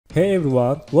Hey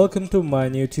everyone, welcome to my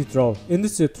new tutorial. In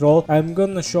this tutorial, I'm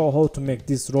gonna show how to make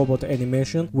this robot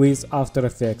animation with After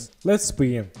Effects. Let's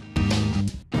begin.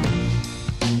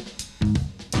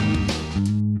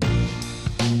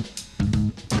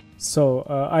 So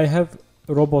I have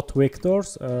robot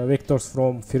vectors,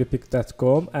 from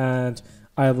freepik.com, and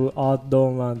I will add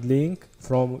download link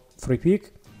from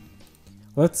freepik.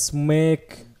 Let's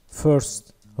make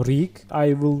first rig.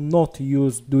 I will not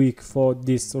use Duik for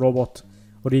this robot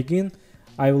rigging.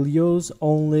 I will use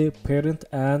only parent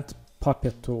and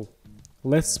puppet tool.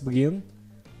 Let's begin.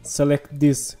 Select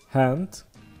this hand,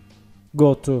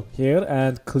 go to here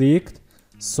and click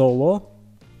solo,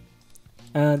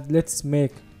 and let's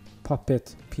make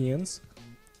puppet pins.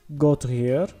 Go to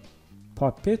here,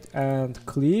 puppet, and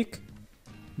click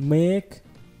make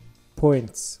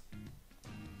points.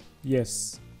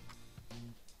 Yes,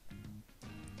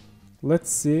 let's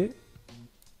see.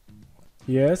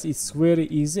 Yes, it's very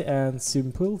easy and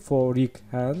simple for rig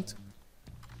hand.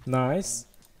 Nice.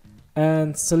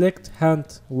 And select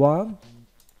hand 1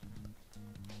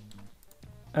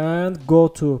 and go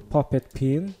to puppet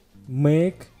pin,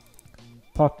 make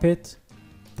puppet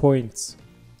points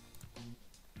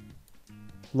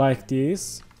like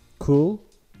this. Cool.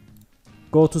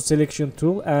 Go to selection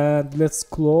tool and let's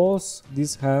close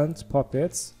these hand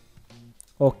puppets.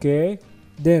 Okay,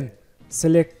 then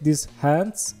select these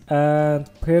hands and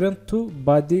parent to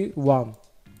body 1.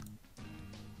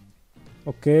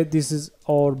 Okay, this is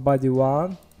our body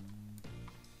 1.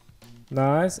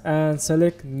 Nice. And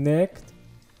select neck,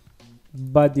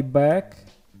 body back,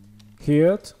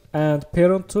 head, and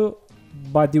parent to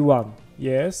body 1.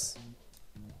 Yes.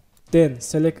 Then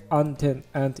select antenna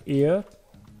and ear,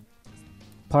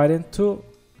 parent to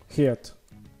head.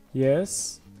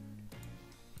 Yes.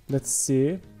 Let's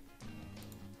see.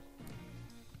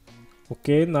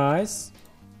 Okay, nice.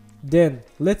 Then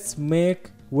let's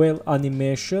make whale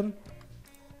animation.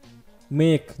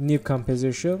 Make new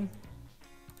composition,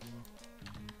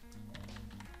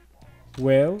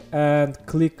 whale, and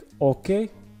click OK.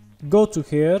 Go to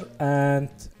here and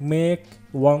make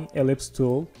one ellipse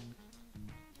tool.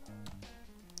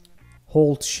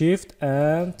 Hold shift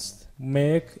and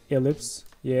make ellipse.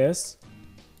 Yes.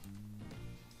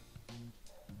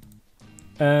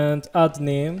 And add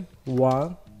name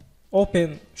 1.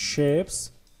 Open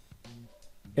shapes,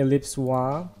 ellipse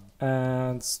 1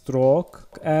 and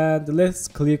stroke, and let's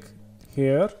click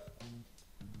here.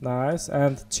 Nice.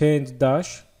 And change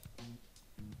dash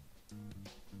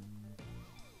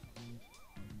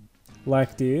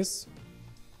like this.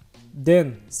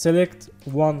 Then select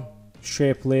one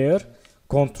shape layer,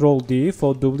 Ctrl D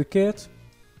for duplicate,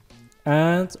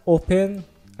 and open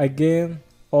again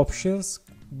options,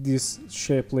 this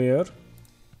shape layer,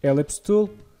 ellipse tool,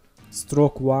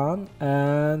 stroke 1,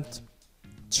 and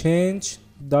change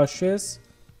dashes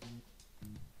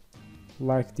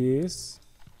like this,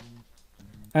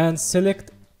 and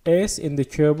select S in the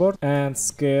keyboard and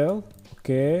scale.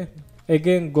 Okay,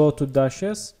 again go to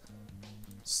dashes,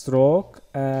 stroke,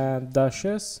 and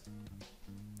dashes.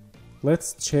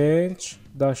 Let's change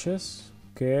dashes.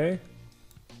 Okay,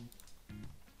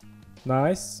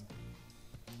 nice.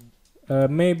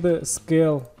 Maybe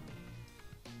scale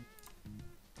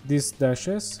these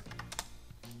dashes.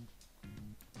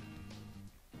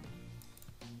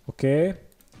 Okay,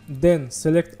 then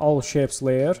select all shapes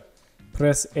layer,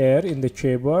 press R in the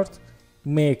keyboard,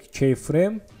 make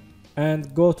keyframe,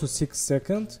 and go to 6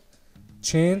 seconds,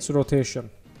 change rotation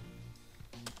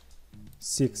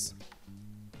 6.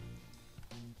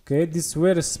 Okay, this is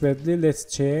very speedily. Let's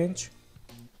change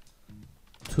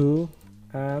 2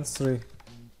 and 3.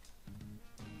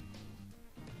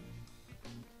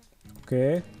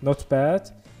 Okay, not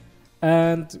bad.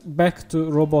 And back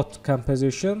to robot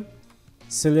composition.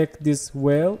 Select this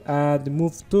whale and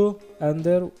move to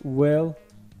under whale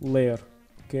layer.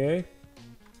 Okay,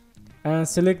 and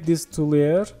select these two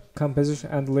layer, composition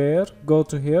and layer. Go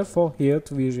to here for head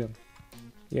vision.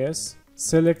 Yes,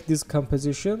 select this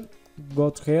composition, go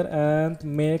to here and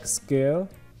make scale.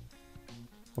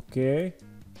 Okay,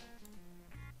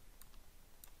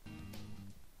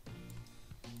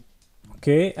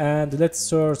 okay, and let's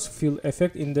search fill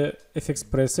effect in the effects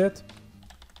preset.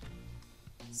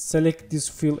 Select this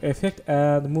fill effect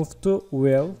and move to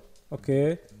whale.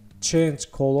 Okay,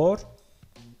 change color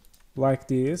like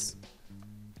this,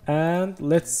 and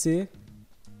let's see.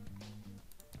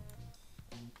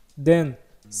 Then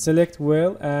select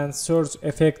whale and search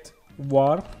effect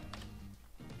warp,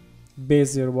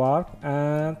 bezier warp,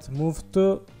 and move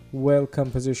to whale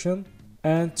composition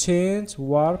and change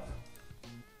warp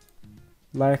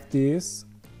like this.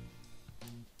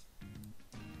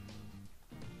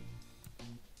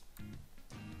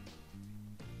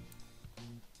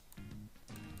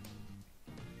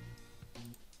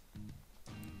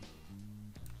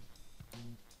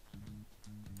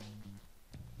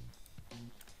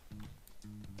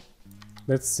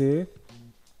 Let's see.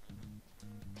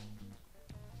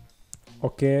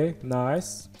 Okay,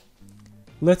 nice.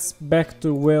 Let's back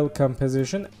to wheel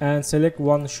composition and select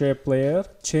one shape layer,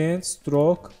 change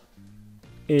stroke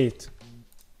 8.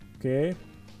 Okay,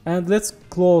 and let's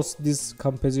close this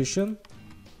composition.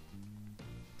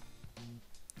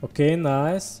 Okay,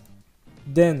 nice.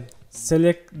 Then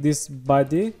select this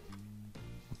body.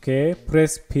 Okay,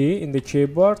 press P in the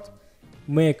keyboard,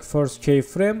 make first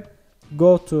keyframe,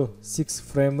 go to 6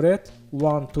 frame rate,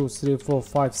 1 2 3 4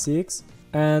 5 6,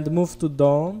 and move to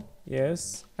down.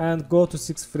 Yes, and go to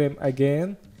 6 frame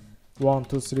again, 1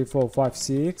 2 3 4 5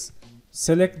 6.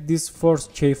 Select this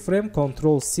first keyframe,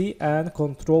 Ctrl C and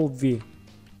Ctrl V.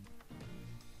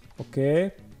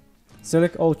 Okay,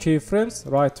 select all keyframes,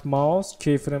 right mouse,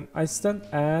 keyframe assistant,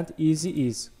 and easy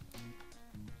ease.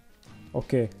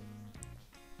 Okay,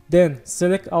 then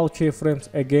select all keyframes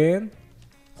again,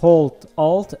 hold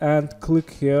Alt and click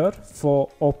here for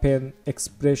open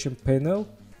expression panel,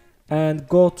 and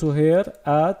go to here,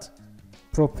 add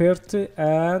property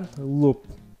and loop,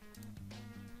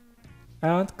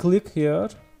 and click here.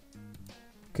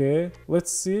 Okay,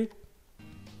 let's see.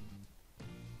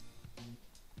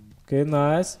 Okay,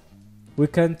 nice. We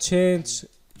can change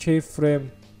keyframe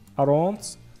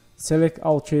around. Select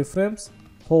all keyframes,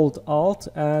 hold Alt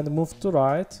and move to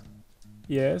right.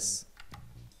 Yes.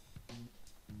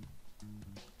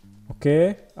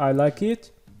 Okay, I like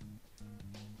it.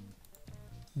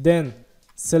 Then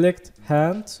select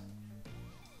hand.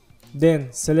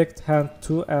 Then select hand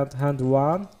 2 and hand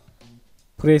 1.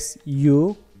 Press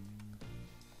U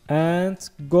and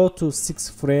go to 6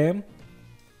 frame,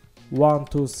 1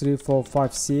 2 3 4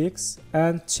 5 6,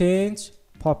 and change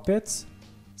puppets.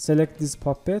 Select this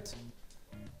puppet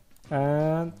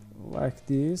and like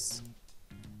this,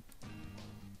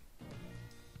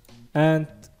 and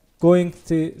going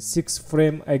to 6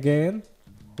 frame again,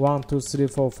 1 2 3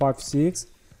 4 5 6.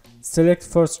 Select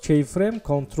first keyframe,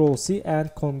 Ctrl C and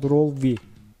Ctrl V.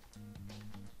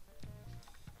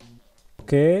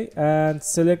 Okay, and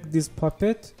select this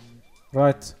puppet,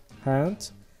 right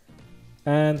hand,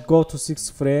 and go to 6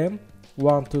 frame,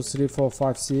 1 2 3 4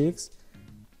 5 6.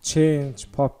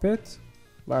 Change puppet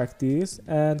like this,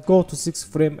 and go to 6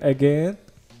 frame again,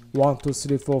 1 2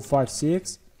 3 4 5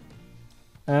 6,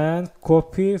 and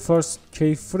copy first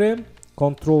keyframe,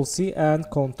 Ctrl C and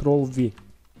Ctrl V.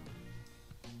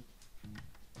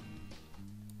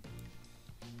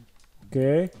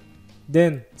 Okay,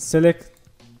 then select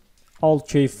all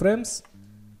keyframes,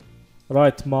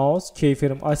 right mouse,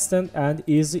 keyframe assistant, and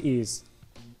easy ease,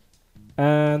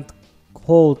 and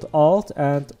hold Alt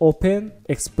and open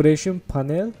expression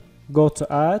panel, go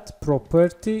to add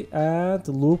property and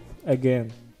loop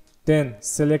again. Then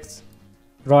select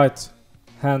right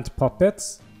hand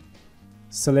puppets,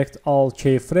 select all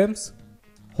keyframes,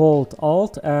 hold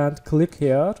Alt and click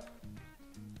here,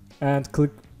 and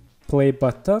click play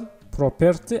button,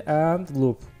 property and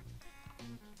loop.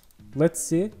 Let's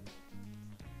see.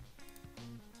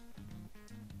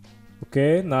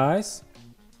 Okay, nice.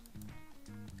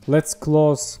 Let's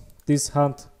close this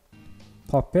hand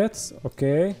puppets.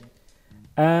 Okay,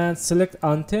 and select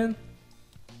antenna.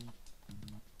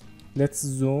 Let's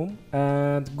zoom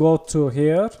and go to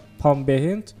here, palm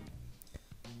behind,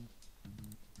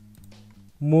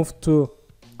 move to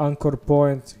anchor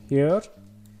point here,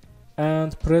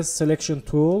 and press selection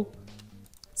tool,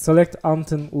 select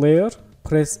antenna layer,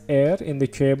 press R in the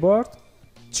keyboard,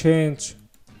 change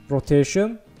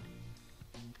rotation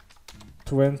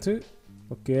 20.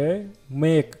 Okay,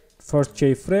 make first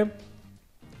keyframe,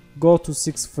 go to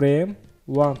 6 frame,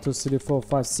 1 2 3 4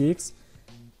 5 6,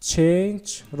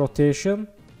 change rotation.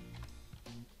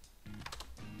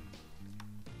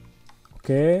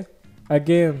 Okay,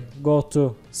 again go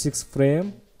to 6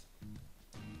 frame,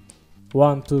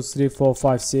 1 2 3 4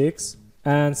 5 6,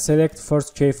 and select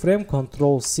first keyframe,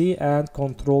 Ctrl C and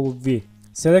Ctrl V.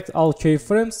 Select all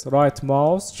keyframes, right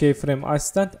mouse, keyframe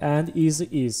assistant, and easy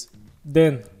ease.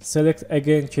 Then select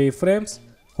again keyframes,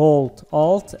 hold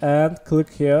Alt and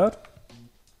click here,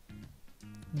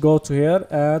 go to here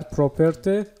and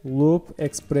property loop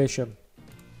expression.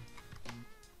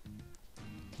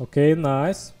 Okay,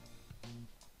 nice.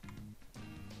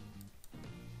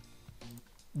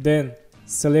 Then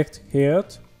select here,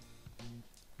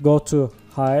 go to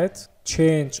height,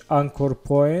 change anchor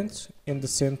point in the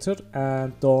center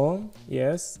and down.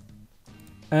 Yes,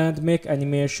 and make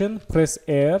animation, press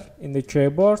R in the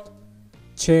keyboard,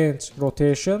 change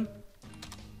rotation.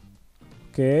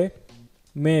 Okay,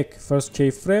 make first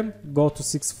keyframe, go to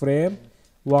 6 frame,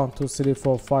 1 2 3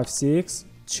 4 5 6,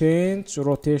 change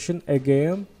rotation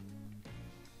again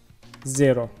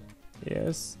 0.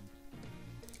 Yes,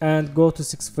 and go to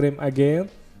 6 frame again.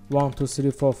 1 2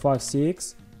 3 4 5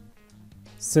 6.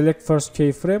 Select first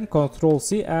keyframe, Ctrl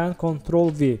C and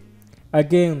Ctrl V.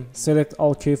 Again select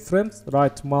all keyframes,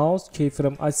 right mouse,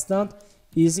 keyframe assistant,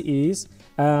 easy ease,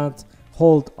 and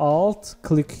hold Alt,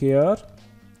 click here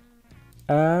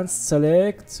and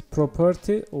select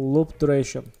property loop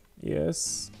duration.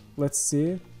 Yes, let's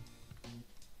see.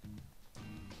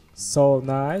 So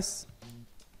nice.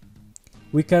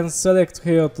 We can select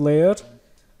here layer,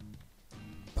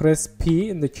 press P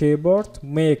in the keyboard,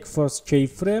 make first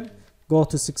keyframe, go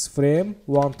to 6 frame,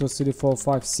 1 2 3 4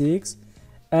 5 6,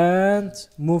 and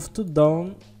move to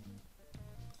down.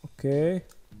 Okay,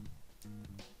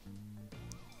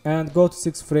 and go to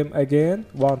 6 frame again,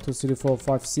 1 2 3 4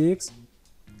 5 6.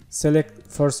 Select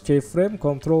first keyframe,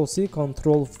 Ctrl C,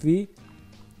 Ctrl V,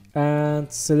 and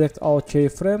select all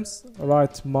keyframes,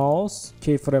 right mouse,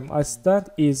 keyframe assistant,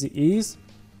 easy ease,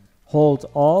 hold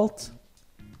Alt,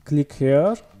 click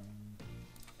here,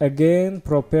 again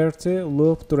property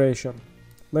loop duration.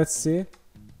 Let's see.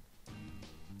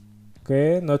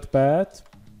 Okay, not bad.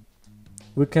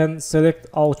 We can select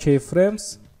all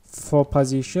keyframes for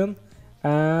position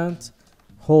and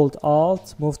hold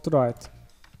Alt, move to right.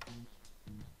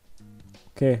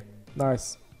 Okay,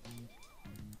 nice.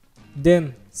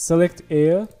 Then select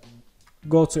air,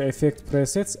 go to effect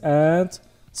presets and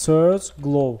search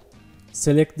glow.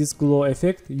 Select this glow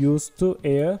effect used to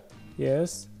air,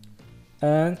 yes,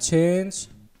 and change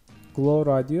glow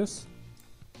radius.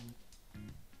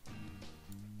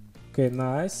 Okay,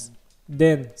 nice.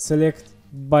 Then select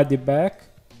body back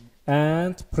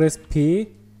and press P.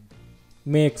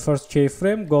 Make first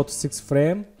keyframe, go to 6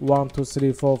 frame, 1 2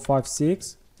 3 4 5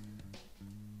 6.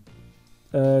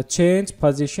 Change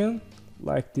position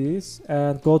like this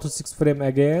and go to 6 frame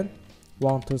again,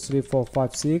 1 2 3 4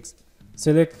 5 6.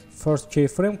 Select first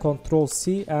keyframe, Ctrl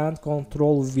C and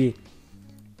Ctrl V.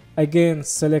 Again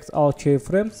select all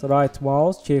keyframes, right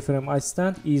mouse, keyframe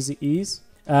assistant, easy ease,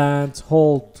 and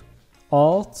hold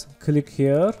Alt, click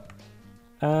here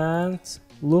and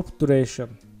loop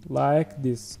duration like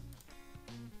this.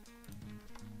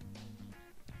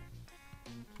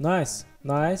 Nice,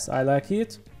 nice, I like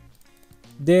it.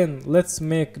 Then let's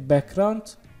make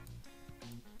background,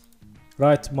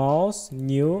 right mouse,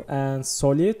 new and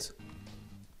solid,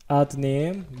 add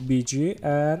name BG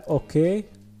and OK.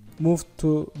 Move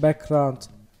to background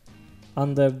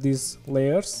under these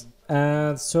layers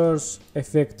and search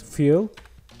effect fill.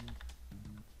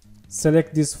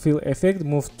 Select this fill effect,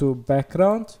 move to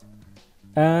background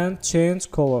and change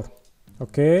color.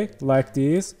 Okay, like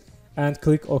this, and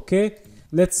click OK.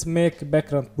 Let's make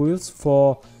background builds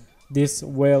for this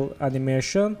whale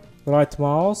animation. Right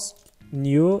mouse,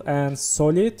 new and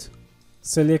solid,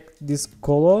 select this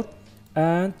color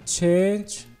and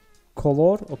change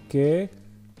color. Okay,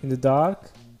 in the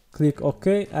dark, click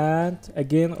OK and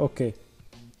again OK.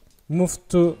 Move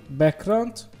to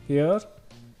background here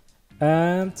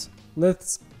and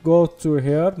let's go to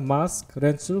here, mask,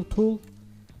 renderer tool,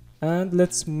 and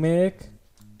let's make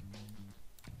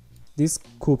these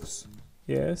cubes.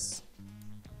 Yes,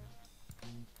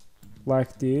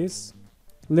 like this.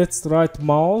 Let's right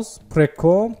mouse,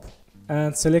 pre-comp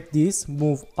and select this,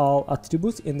 move all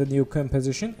attributes in the new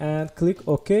composition and click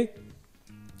OK.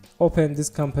 Open this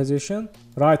composition,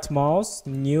 right mouse,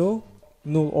 new,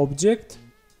 null object,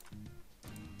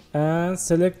 and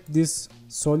select this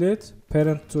solid,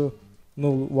 parent to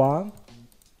null 1.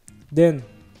 Then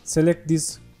select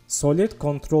this solid,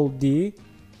 Ctrl D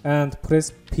and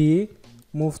press P,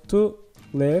 move to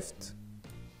left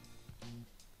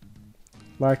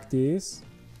like this.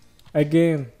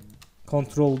 Again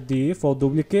Ctrl D for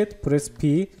duplicate, press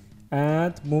P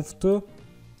and move to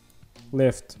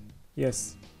left.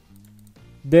 Yes.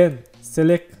 Then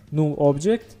select null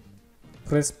object,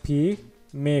 press P,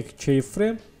 make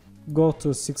keyframe, go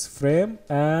to 6 frame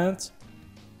and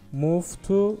move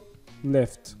to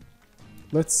left.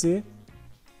 Let's see.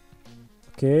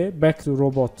 Okay, back to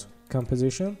robot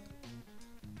composition.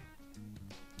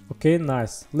 Okay,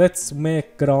 nice. Let's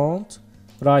make ground,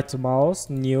 right mouse,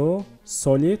 new,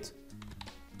 solid,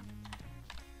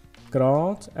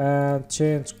 ground and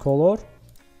change color.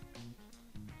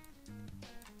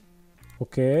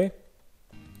 Okay,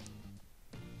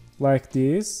 like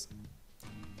this.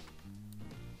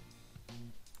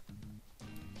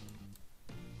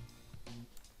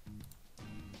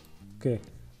 Okay,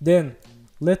 then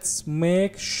let's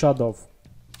make shadow.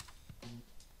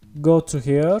 Go to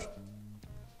here,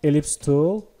 ellipse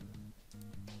tool,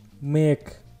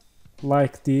 make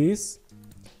like this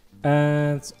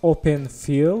and open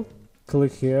fill,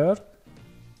 click here,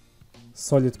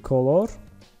 solid color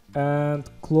and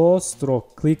close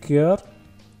stroke. Click here,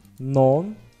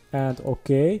 none, and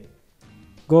OK.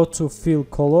 Go to fill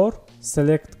color,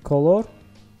 select color,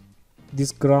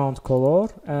 this ground color,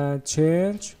 and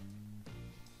change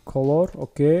color.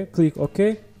 OK, click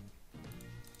OK.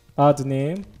 Add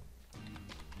name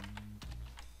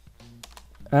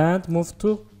and move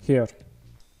to here.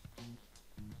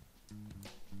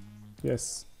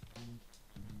 Yes,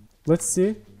 let's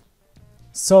see.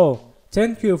 So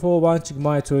thank you for watching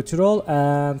my tutorial,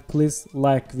 and please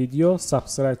like video,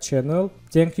 subscribe channel.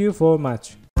 Thank you for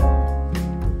much.